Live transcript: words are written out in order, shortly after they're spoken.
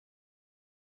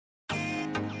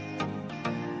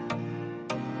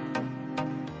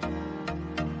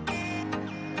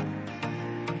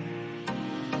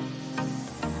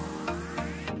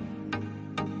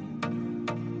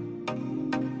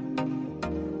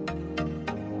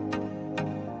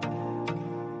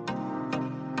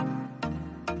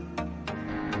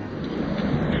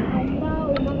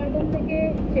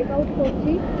Out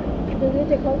করছি, যদিও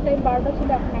check out time 12টা ছিল,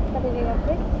 এখন 1টা বেজে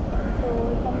গেছে। তো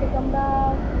এখান থেকে আমরা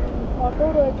অটো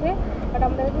রয়েছে, বাট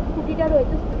আমাদের কাছে স্কুটিটা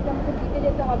রয়েছে, স্কুটিটা আমাকে দিতে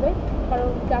যেতে হবে, কারণ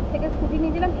যার থেকে স্কুটি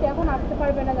নিয়েছিলাম সে এখন আসতে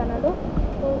পারবে না জানালো।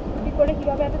 তো স্কুটি করে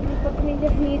কীভাবে এত জিনিসপত্র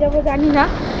নিয়ে যাবো জানি না,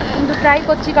 কিন্তু ট্রাই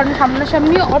করছি, কারণ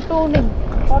সামনাসামনি অটো নেই।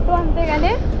 অটো আনতে গেলে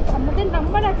আমাদের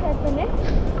নাম্বার আছে একজনের,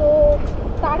 তো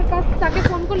তাকে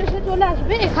ফোন করলে সে চলে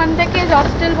আসবে। এখান থেকে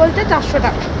জস্টেল বলতে 400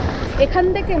 টাকা, এখান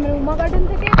থেকে মানে উমা গার্ডেন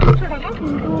থেকে 300 টাকা,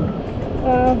 কিন্তু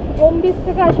ওম বিচ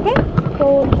থেকে আসবে, তো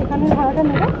সেখানে ভাড়াটা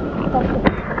নেবে 400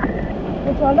 টাকা। তো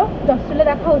চলো জস্টেলে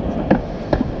দেখা হচ্ছে,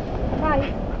 বাই।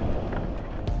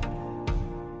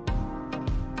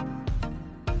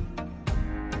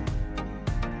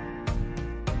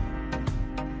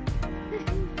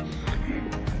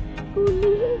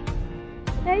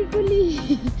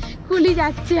 কুলি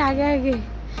যাচ্ছে আগে আগে,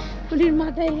 কুলির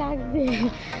মাথায় লাগছে।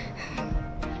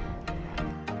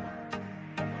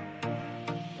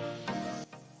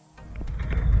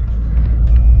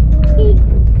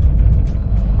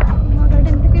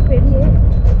 গার্ডেন থেকে বেরিয়ে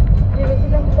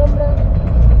ভেবেছিলাম তো আমরা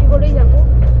স্কুটি করেই যাবো,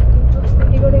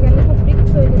 স্কুটি করে গেলে খুব রিস্ক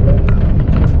হয়ে যেত,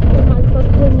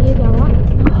 মালপত্র নিয়ে যাওয়া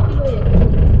মুশকিল হয়ে যেত।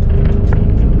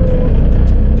 তো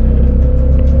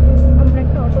আমরা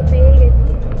একটা অটো পেয়ে গেছি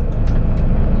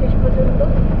শেষ পর্যন্ত।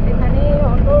 এখানে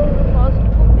অটোর কস্ট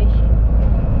খুব বেশি,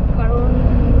 কারণ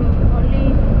অনলি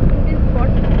টুরিস্ট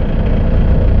স্পট,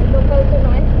 লোকাল তো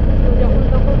নয়, তো যখন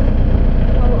তখন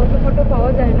অটো ফটো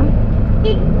পাওয়া যায় না।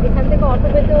 এখান থেকে অটো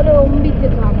পেতে হলে ওম বিচ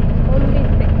যেতে হবে, ওম বিচ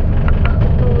থেকে।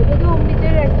 তো যদিও ওম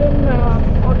বিচের একজন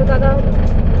অটো দাদা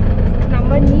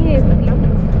নাম্বার নিয়ে এসেছিলাম,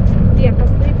 যদি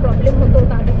একান্তই প্রবলেম হতো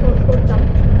তাহলে ফোন করতাম,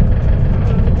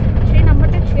 সেই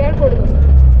নাম্বারটা শেয়ার করে দেবো।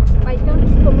 বাই চান্স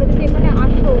তোমরা যদি এখানে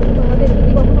আসো, তোমাদের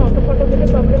যদি কখনো অটো ফটো পেতে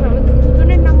প্রবলেম হয়, আমাদের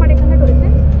দুজনের নাম্বার এখানে রয়েছে।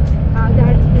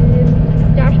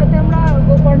 যার সাথে আমরা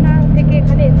গোকর্ণা থেকে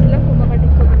এখানে এসেছিলাম কুমাঘাটি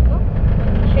পর্যন্ত,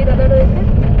 সেই দাদা রয়েছে,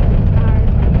 আর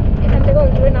এখান থেকে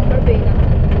একজনের নাম্বার পেয়ে গেলাম।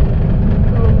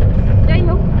 তো যাই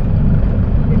হোক,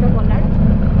 যেটা বলার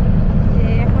যে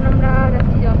এখন আমরা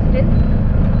যাচ্ছি জস্টেল,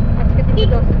 আজকে থেকে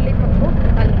জস্টেলেই থাকবো,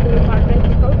 কালকে পার্টনার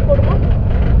চেক আউট করবো,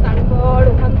 তারপর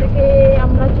ওখান থেকে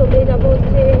আমরা চলে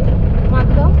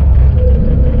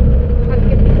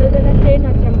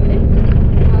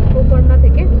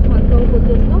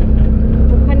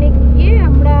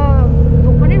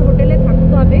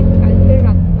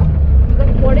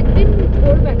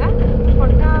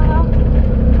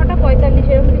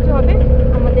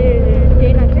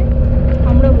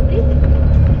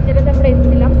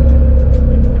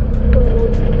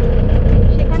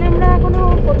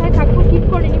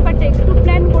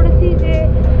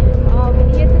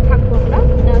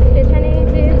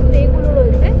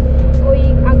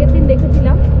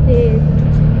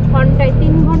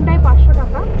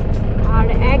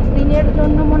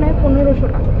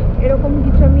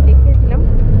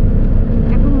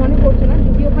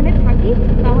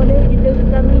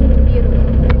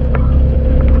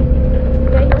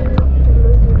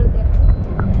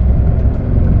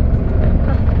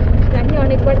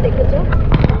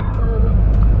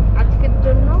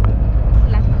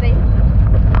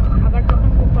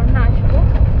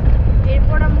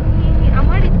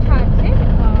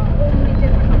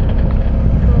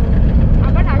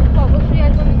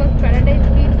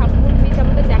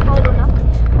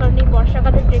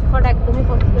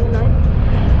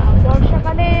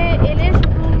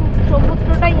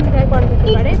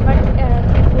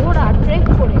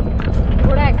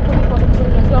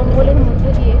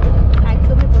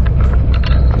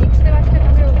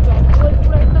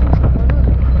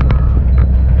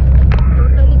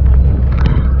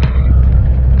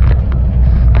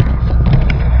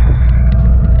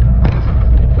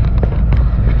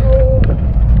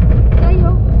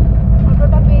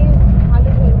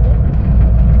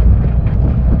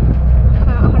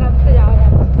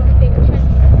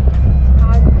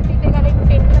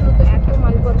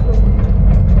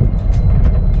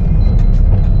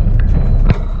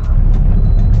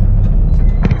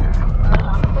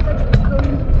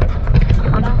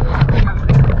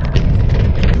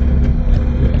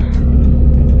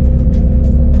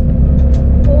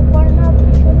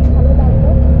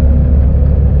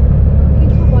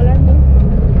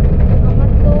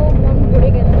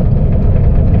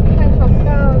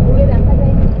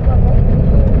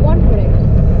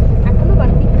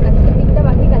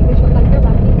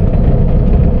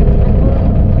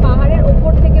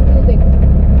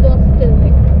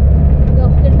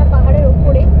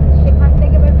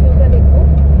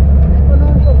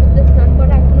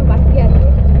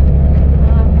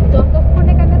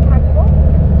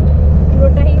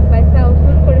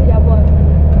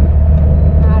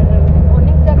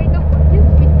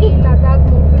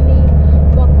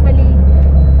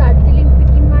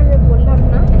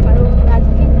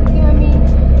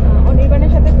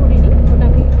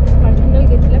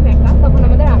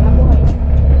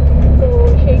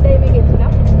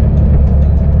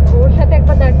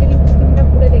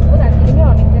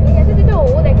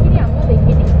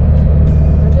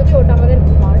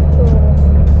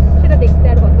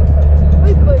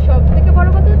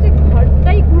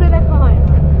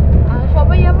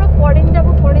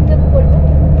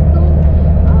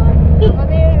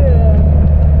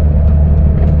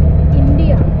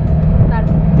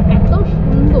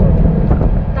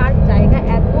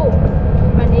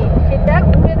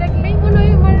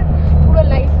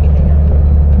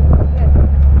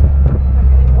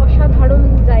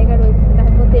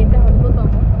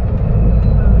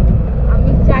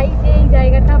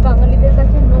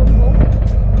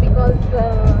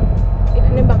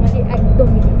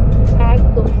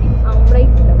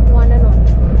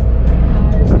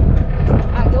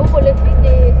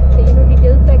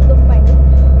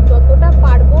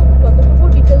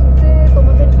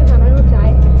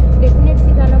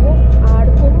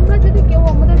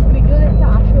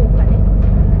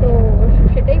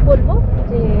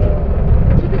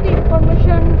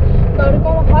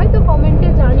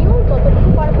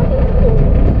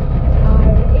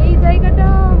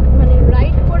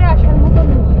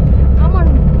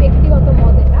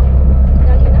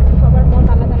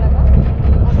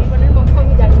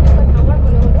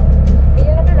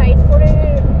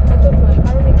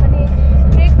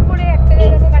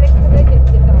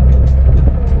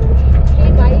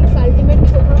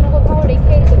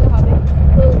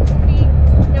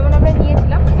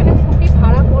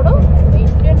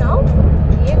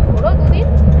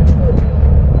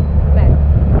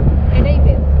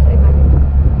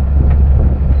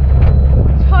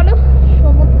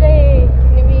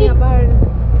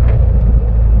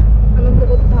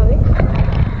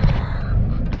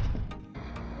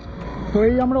তো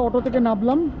এই আমরা অটো থেকে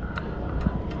নামলাম,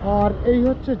 আর এই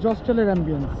হচ্ছে জস্টেলের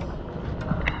অ্যাম্বিয়েন্স।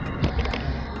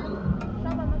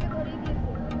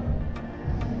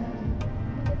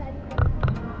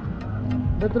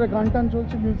 ভেতরে গান টান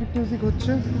চলছে, মিউজিক টিউজিক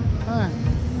হচ্ছে। হ্যাঁ,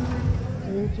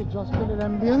 এই হচ্ছে জস্টেলের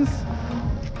অ্যাম্বিয়েন্স।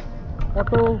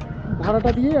 অটো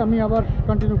ভাড়াটা দিয়ে আমি আবার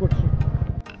কন্টিনিউ করছি।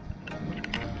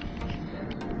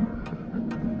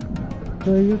 তো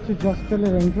এই হচ্ছে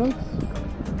জস্টেলের এন্ট্রান্স।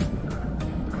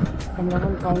 আমরা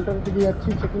এখন কাউন্টারের দিকে যাচ্ছি,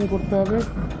 চেকিং করতে হবে।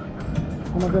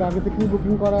 আমাদের আগে থেকেই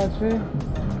বুকিং করা আছে।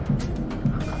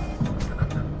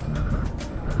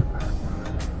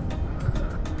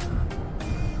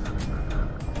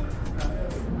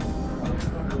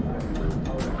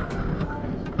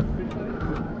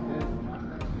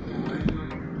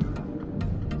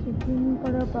 চেকিং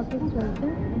করার প্রসেস চলছে।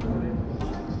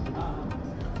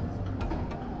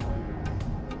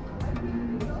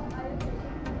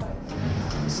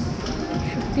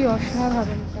 সত্যি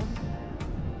অসাধারণ এটা।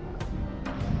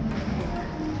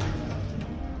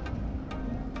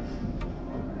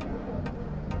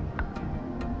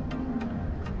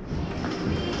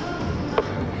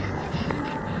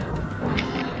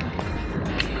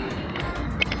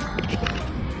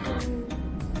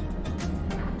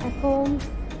 এখন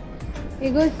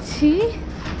এগোচ্ছি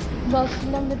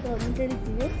জস্টেলের ডরমিটরি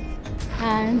দিয়ে,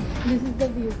 and this is the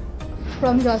view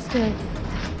from Hostel.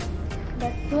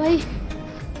 That's why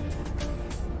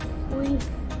we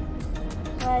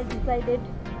had decided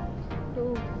to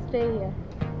stay here.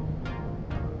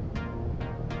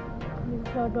 This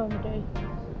is our dormitory,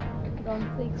 dorm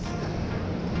 6.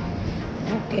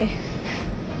 Okay.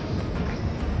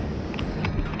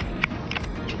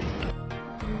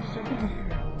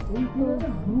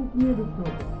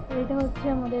 এটা হচ্ছে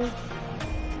আমাদের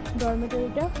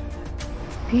ডরমিটরিটা,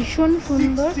 ভীষণ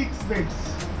সুন্দর।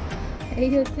 এই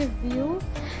হচ্ছে ভিউ,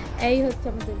 এই হচ্ছে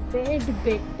আমাদের বেড,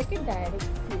 বেড থেকে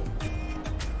ডাইরেক্ট ভিউ।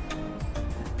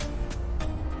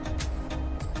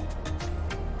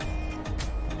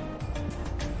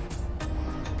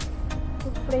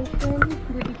 ফ্রেশ হয়ে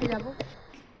দুদিকে যাব।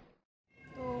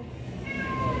 তো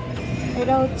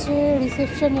এটা হচ্ছে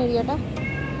রিসেপশন এরিয়াটা,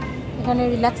 এখানে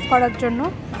রিল্যাক্স করার জন্য।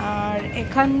 আর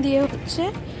এখান দিয়ে হচ্ছে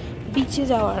বিচে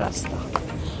যাওয়ার রাস্তা।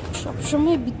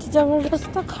 সবসময় বিচে যাওয়ার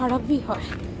রাস্তা খারাপই হয়,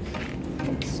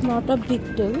 it's not a big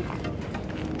deal.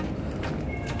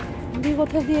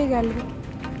 কোথা দিয়ে গেল?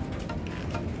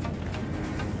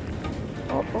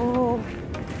 ও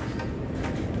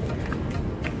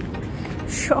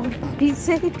সব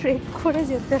বিচেই ট্রেক করে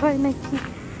যেতে হয় নাকি?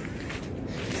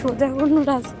 সোজা কোনো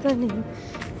রাস্তা নেই,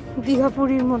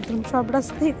 দীঘাপুরীর মতন সব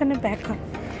রাস্তাই এখানে ব্যাকা,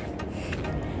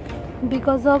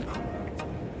 because of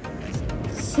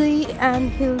C and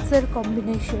হিলসের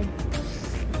combination.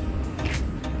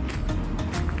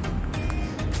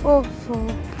 ও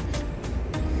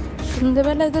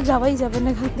সন্ধ্যেবেলায় তো যাওয়াই যাবে না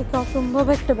এখান থেকে, অসম্ভব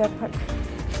একটা ব্যাপার।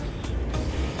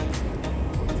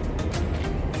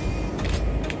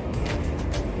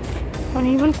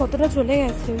 অনির্বাণ কতটা চলে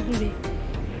গেছে ওই দূরে।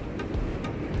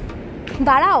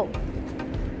 দাঁড়াও,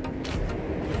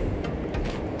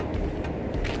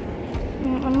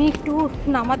 আমি একটু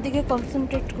নামার দিকে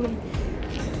কনসেন্ট্রেট করি।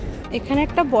 এখানে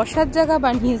একটা বসার জায়গা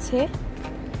বানিয়েছে,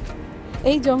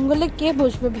 এই জঙ্গলে কে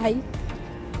বসবে ভাই?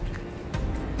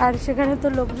 আর সেখানে তো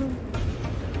লোকজন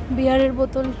বিয়ারের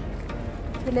বোতল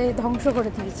ফেলে ধ্বংস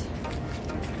করে দিয়েছে।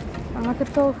 আমাকে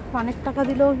তো অনেক টাকা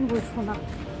দিলেও আমি বসবো না,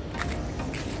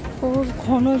 ও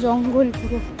ঘন জঙ্গল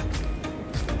পুরো।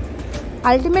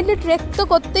 আলটিমেটলি ট্রেক তো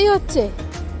করতেই হচ্ছে,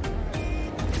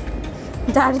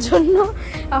 যার জন্য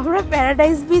আমরা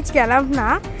প্যারাডাইস বিচ গেলাম না,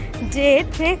 যে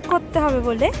ট্রেক করতে হবে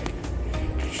বলে।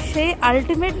 সেই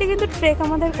আলটিমেটলি কিন্তু ট্রেক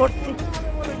আমাদের করতে,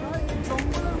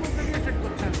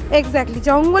 এক্স্যাক্টলি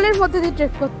জঙ্গলের মধ্যে দিয়ে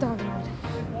ট্রেক করতে হবে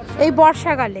এই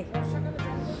বর্ষাকালে।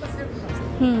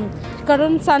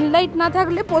 কারণ সানলাইট না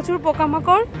থাকলে প্রচুর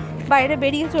পোকামাকড় বাইরে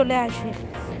বেরিয়ে চলে আসে।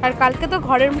 আর কালকে তো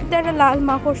ঘরের মধ্যে একটা লাল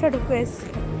মাকড়সা ঢুকে এসছে,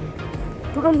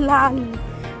 পুরো লাল।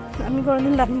 আমি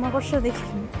কোনোদিন লাল মাকড়সা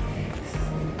দেখিনি।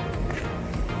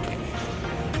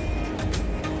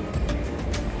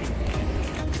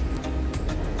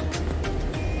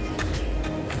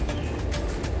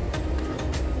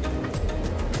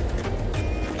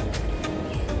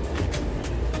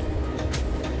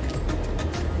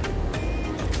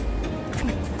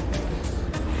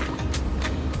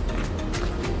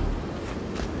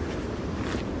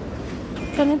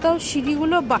 এখানে তো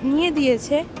সিঁড়িগুলো বানিয়ে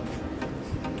দিয়েছে,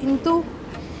 কিন্তু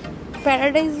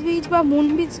প্যারাডাইস বিচ বা মুন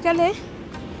বিচ গেলে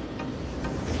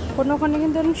কোনোখানে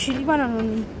কিন্তু এরকম সিঁড়ি বানানো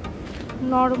নেই,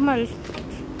 নর্মাল।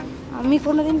 আমি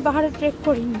কোনোদিন পাহাড়ে ট্রেক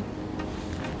করিনি,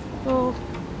 তো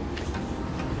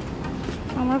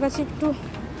কাছে একটু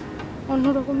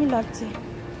অন্যরকমই লাগছে।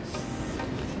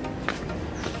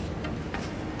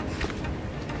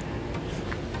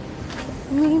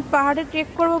 আমি পাহাড়ে ট্রেক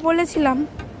করবো বলেছিলাম,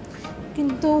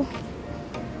 কিন্তু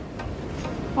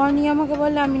অনি আমাকে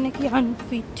বলে আমি নাকি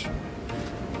আনফিট,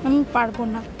 আমি পারবো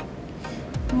না।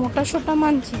 মোটা সোটা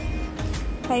মানছি,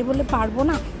 তাই বলে পারবো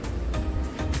না।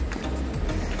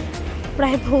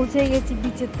 প্রায় পৌঁছে গেছি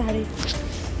বিচের ধারে।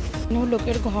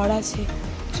 লোকের ঘর আছে,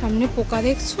 সামনে পোকা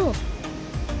দেখছো,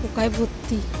 পোকায়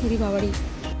ভর্তি, বুড়ি বাবারি।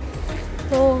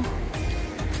 তো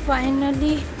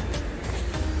ফাইনালি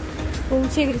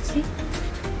পৌঁছে গেছি।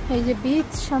 এই যে বিচ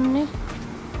সামনে,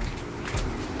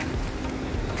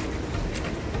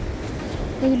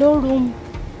 এগুলো রুম।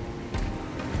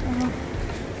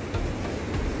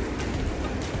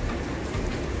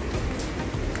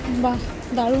 বাহ,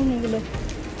 দারুণ এগুলো।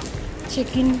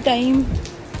 চেক ইন টাইম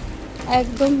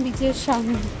একদম বিচের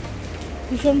সামনে,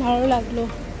 ভীষণ ভালো লাগলো।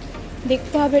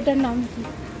 দেখতে হবে এটার নাম কি,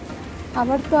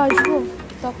 আবার তো আসবো,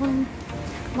 তখন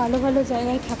ভালো ভালো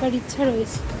জায়গায় থাকার ইচ্ছা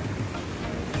রয়েছে।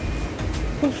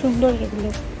 খুব সুন্দর এগুলো,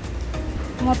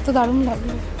 আমার তো দারুণ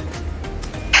লাগলো।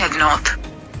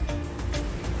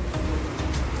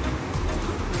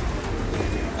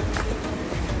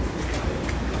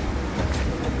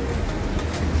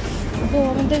 তো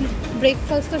আমাদের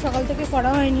ব্রেকফাস্ট তো সকাল থেকে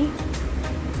করা হয়নি,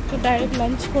 তো ডাইরেক্ট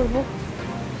লাঞ্চ করব।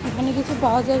 এখানে কিছু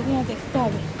পাওয়া যায় কিনা দেখতে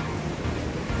হবে।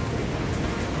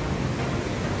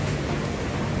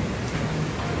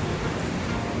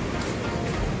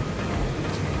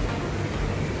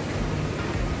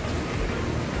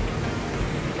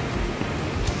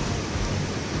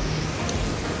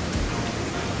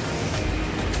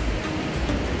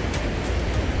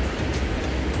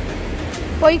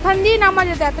 ওইখান দিয়ে নামা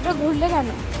যেত, এতটা ঘুরলে কেন?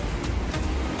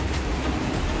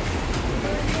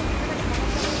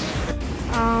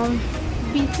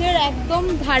 বিচের একদম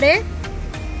ধারে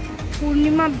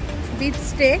পূর্ণিমা বিচ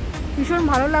স্টে, ভীষণ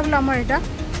ভালো লাগলো আমার এটা।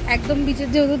 একদম বিচের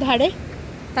যেহেতু ধারে,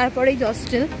 তারপরেই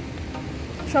জস্টেল,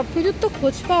 সব কিছুর তো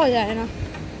খোঁজ পাওয়া যায় না।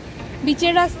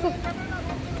 বিচের রাস্তা,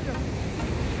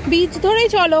 বিচ ধরেই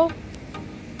চলো,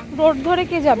 রোড ধরে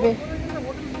কে যাবে?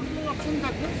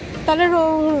 তাহলে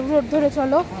রোড ধরে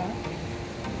চলো।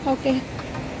 ওকে,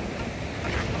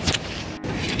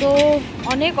 তো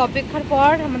অনেক অপেক্ষার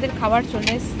পর আমাদের খাবার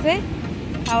চলে এসছে।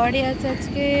 খাবারে আছে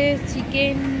আজকে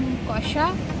চিকেন কষা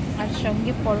আর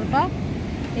সঙ্গে পরোটা।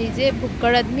 এই যে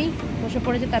ভুক্কার আদমি বসে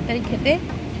পড়েছে তাড়াতাড়ি খেতে।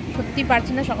 সত্যি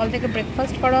পারছি না, সকাল থেকে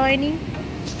ব্রেকফাস্ট করা হয়নি।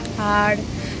 আর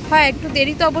হ্যাঁ, একটু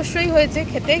দেরি তো অবশ্যই হয়েছে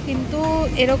খেতে, কিন্তু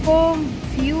এরকম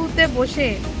ভিউতে বসে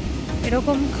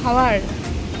এরকম খাওয়ার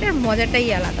এর মজাটাই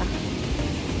আলাদা।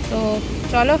 তো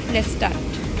চলো, লেটস স্টার্ট।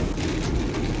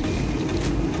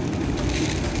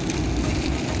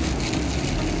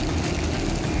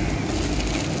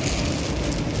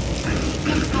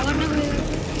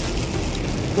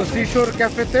 তো সিশোর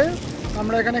ক্যাফেতে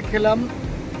আমরা এখানে খেলাম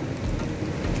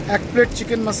 1 প্লেট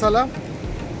চিকেন মশলা,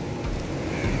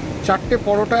 4টে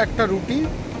পরোটা, একটা রুটি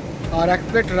আর 1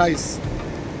 প্লেট রাইস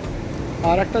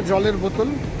আর একটা জলের বোতল।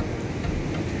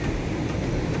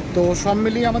 তো সব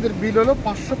মিলিয়ে আমাদের বিল হলো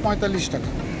 545 টাকা,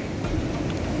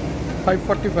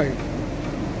 545।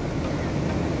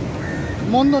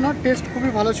 মন্দ না, টেস্ট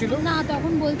খুবই ভালো ছিল। না,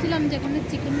 তখন বলছিলাম যে এখানে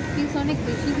চিকেন পিস অনেক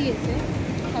বেশি দিয়েছে,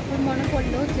 তারপর মনে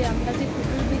পড়লো যে আমরা যে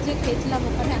কুকুর বিচে খেয়েছিলাম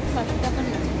ওখানে 180 টাকা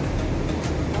নিচ্ছে,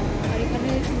 আর এখানে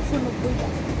 290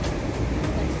 টাকা।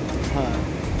 হ্যাঁ,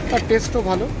 আর টেস্টও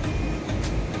ভালো।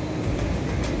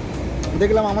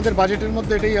 দেখলাম আমাদের বাজেটের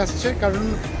মধ্যে এটাই আসছে, কারণ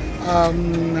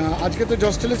আজকে তো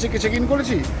জস্টেলে চেক ইন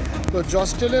করেছি। তো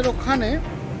জস্টেলের ওখানে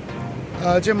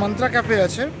যে মন্ত্রা ক্যাফে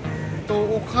আছে, তো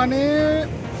ওখানে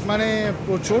মানে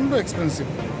প্রচণ্ড এক্সপেন্সিভ।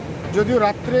 যদিও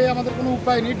রাত্রে আমাদের কোনো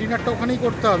উপায় নেই, ডিনারটা ওখানেই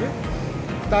করতে হবে,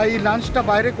 তাই লাঞ্চটা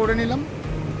বাইরে করে নিলাম।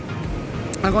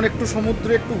 এখন একটু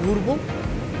সমুদ্রে একটু ঘুরবো,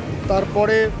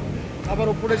 তারপরে আবার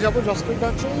ওপরে যাব। জস্টেলটা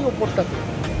হচ্ছে এই ওপরটাতে।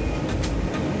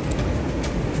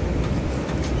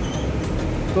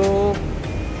 তো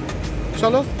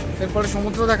চলো, এরপরে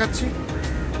সমুদ্র দেখাচ্ছি।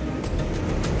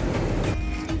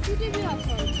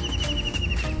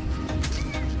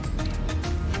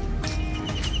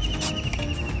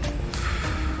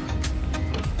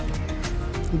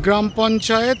 গ্রাম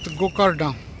panchayat গোকারনা,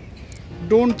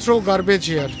 don't throw garbage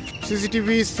here,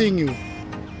 CCTV is seeing you.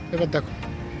 এবার দেখো,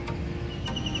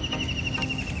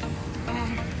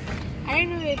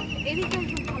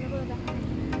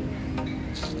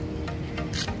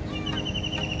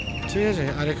 ঠিক আছে।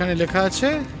 আর এখানে লেখা আছে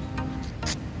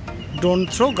ডোন্ট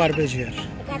থ্রো গার্বেজ হিয়ার।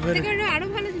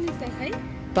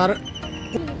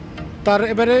 তার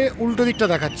এবারে উল্টো দিকটা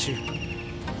দেখাচ্ছি।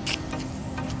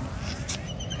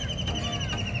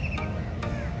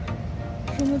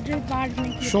 সমুদ্রের পাড়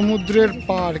নাকি? সমুদ্রের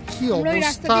পাড়, কি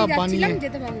অবস্থা বানিয়ে।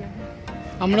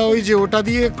 আমরা ওই যে ওটা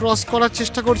দিয়ে ক্রস করার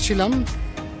চেষ্টা করছিলাম,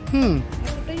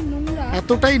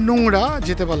 এতটাই নোংরা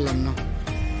যেতে পারলাম না।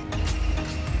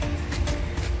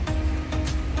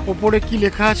 ওপরে কি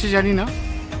লেখা আছে জানি না,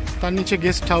 তার নিচে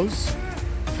guest house,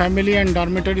 family and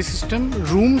dormitory system,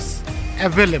 rooms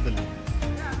available.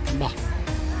 বাহ।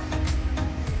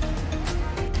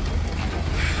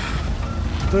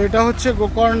 তো এটা হচ্ছে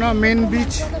গোকর্ণা মেন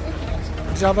বিচ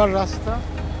যাবার রাস্তা।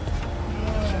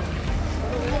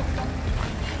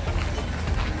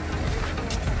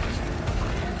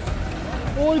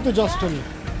 ওই তো জস্টেল,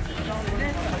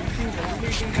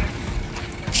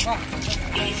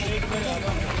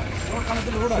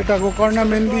 এটা গোকর্ণা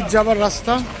মেন বিচ যাবার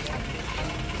রাস্তা।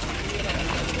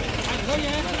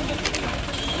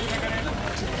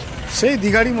 সেই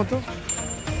দীঘারই মতো।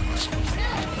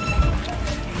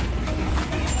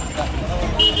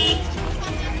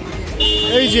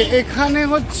 এই যে এখানে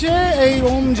হচ্ছে এই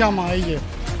ওম জামা,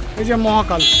 এই যে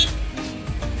মহাকাল।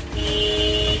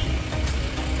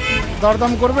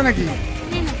 দরদাম করবে নাকি?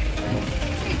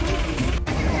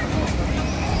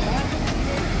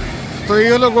 তো এই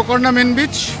হলো গোকর্ণা মেন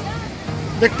বিচ,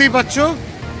 দেখতেই পাচ্ছ।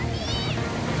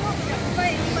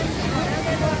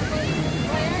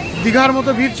 দীঘার মতো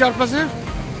ভিড় চারপাশে।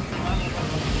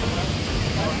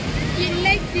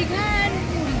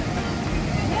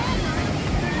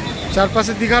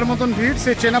 চারপাশে দীঘার মতন ভিড়,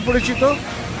 সে চেনা পরিচিত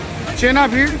চেনা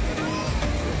ভিড়।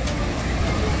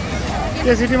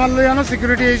 কে সিটি মারলো জানো?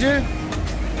 সিকিউরিটি এই যে।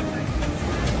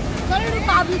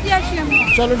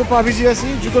 চলো একটু পা ভিজিয়ে আসি,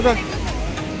 জুতোটা।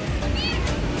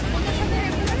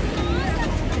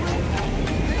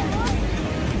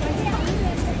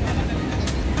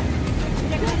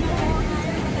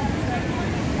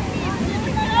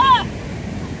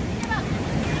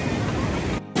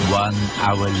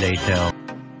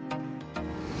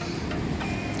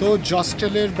 তো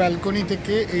জস্টেলের ব্যালকনি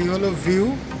থেকে এই হলো ভিউ।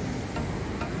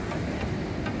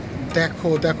 দেখো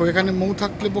দেখো, এখানে মৌ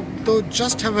থাকলে বলতো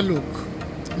just have a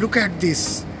look at this,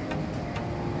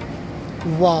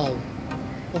 wow.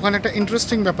 ওখানে একটা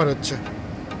ইন্টারেস্টিং ব্যাপার হচ্ছে,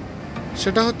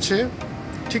 সেটা হচ্ছে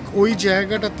ঠিক ওই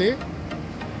জায়গাটাতে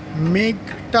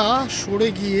মেঘটা সরে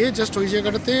গিয়ে জাস্ট ওই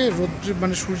জায়গাটাতে রোদ্র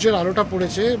মানে সূর্যের আলোটা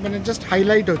পড়েছে, মানে জাস্ট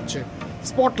হাইলাইট হচ্ছে,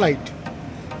 স্পটলাইট,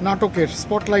 নাটকের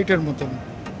স্পটলাইটের মতন।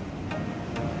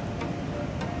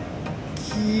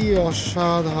 কি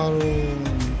অসাধারণ,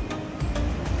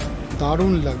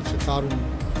 দারুণ লাগছে, দারুণ।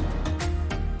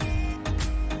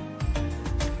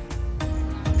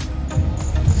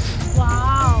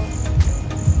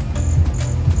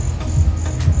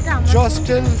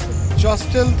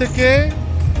 জস্টেল থেকে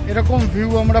এরকম ভিউ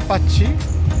আমরা পাচ্ছি,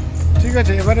 ঠিক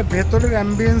আছে। এবারে ভেতরের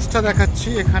অ্যাম্বিয়েন্সটা দেখাচ্ছি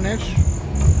এখানের।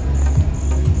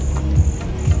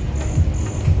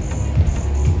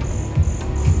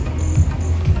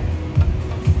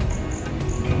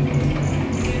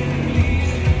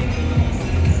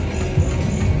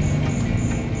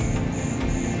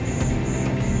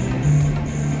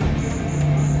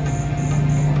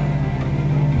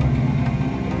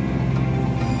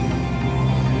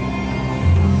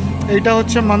 এইটা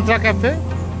হচ্ছে মন্ত্রা ক্যাফে,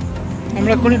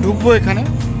 আমরা এখনই ঢুকবো এখানে।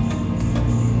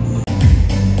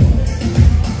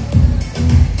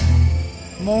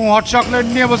 মৌ হট চকলেট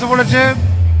নিয়ে বসে পড়েছে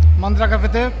মন্ত্রা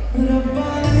ক্যাফেতে।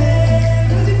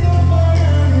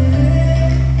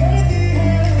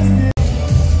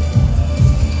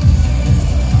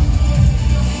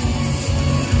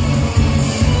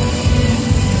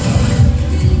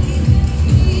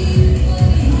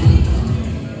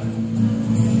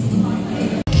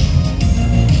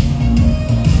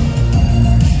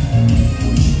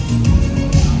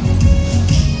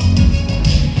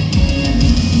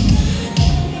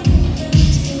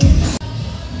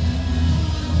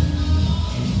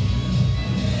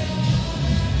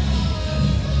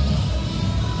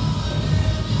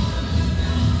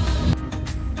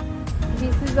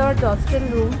 জস্টেল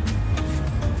রুম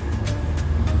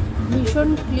ভীষণ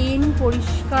ক্লিন,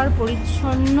 পরিষ্কার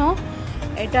পরিচ্ছন্ন।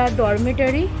 এটা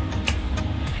ডরমেটারি,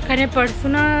 এখানে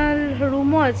পার্সোনাল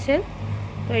রুমও আছে।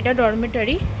 তো এটা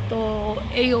ডরমেটারি। তো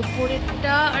এই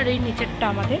ওপরেরটা আর এই নিচেরটা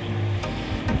আমাদের,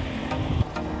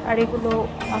 আর এগুলো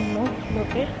অন্য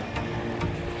লোকের।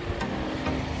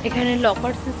 এখানে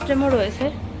লকার সিস্টেমও রয়েছে।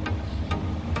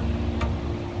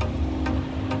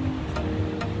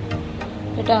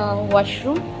 এটা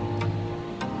washroom,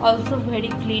 also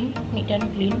very clean, neat and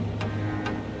clean.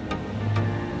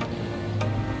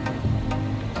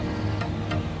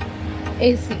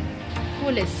 AC,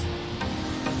 full AC.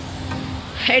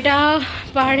 এটা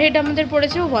পার হেড আমাদের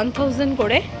পড়েছে 1000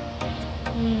 করে।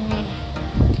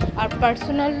 আর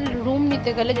পার্সোনাল রুম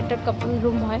নিতে গেলে, যেটা কাপল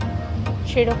রুম হয়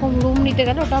সেরকম রুম নিতে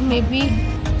গেলে ওটা মেবি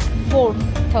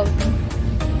 4,000।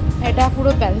 এটা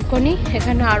পুরো ব্যালকনি,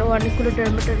 এখানে আরও অনেকগুলো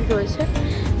ডরমেটরি রয়েছে,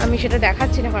 আমি সেটা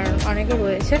দেখাচ্ছি না কারণ অনেকে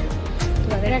রয়েছে।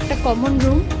 তোমাদের একটা কমন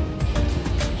রুম,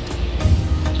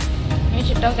 আমি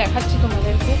সেটাও দেখাচ্ছি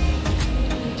তোমাদেরকে।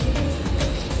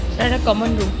 একটা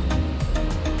কমন রুম,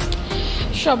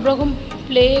 সব রকম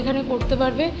প্লে এখানে করতে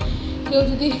পারবে। কেউ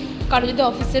যদি কারো যদি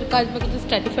অফিসের কাজ বা কিছু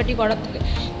স্টাডি ফাটি করার থাকে,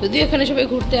 যদি এখানে সবাই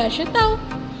ঘুরতে আসে তাও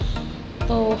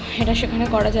তো এটা সেখানে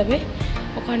করা যাবে।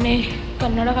 ওখানে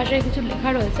কন্নড়া ভাষায় কিছু লেখা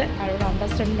রয়েছে, আর ওরা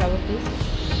আন্ডারস্ট্যান্ড যাবো প্লিজ।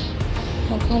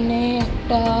 ওখানে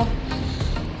একটা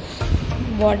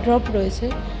ওয়ার্ড্রপ রয়েছে,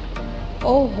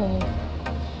 ও হো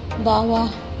বাবা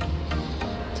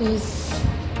দিস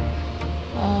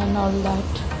অল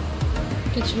দ্যাট।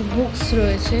 কিছু বুকস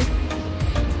রয়েছে,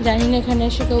 জানি না এখানে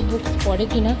এসে কেউ বুকস পড়ে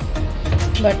কিনা,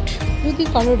 বাট যদি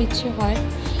কারোর ইচ্ছে হয়,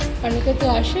 অনেকে তো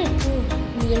আসে একটু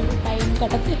নিজের টাইম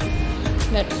কাটাতে,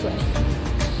 দ্যাটস ওয়াই।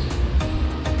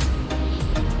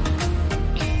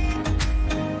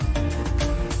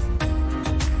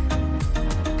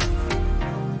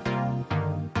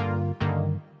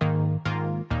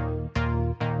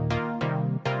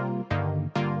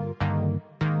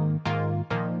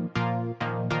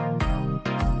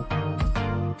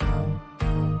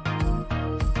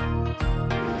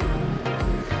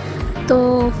 তো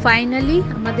ফাইনালি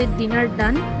আমাদের ডিনার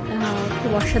ডান।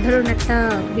 খুব অসাধারণ একটা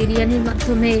বিরিয়ানির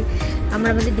মাধ্যমে আমরা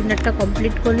আমাদের ডিনারটা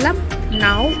কমপ্লিট করলাম।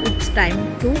 Now it's time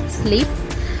to sleep.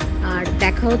 আর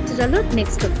দেখা হচ্ছে চলো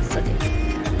নেক্সট এপিসোডে।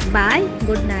 By,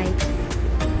 good night.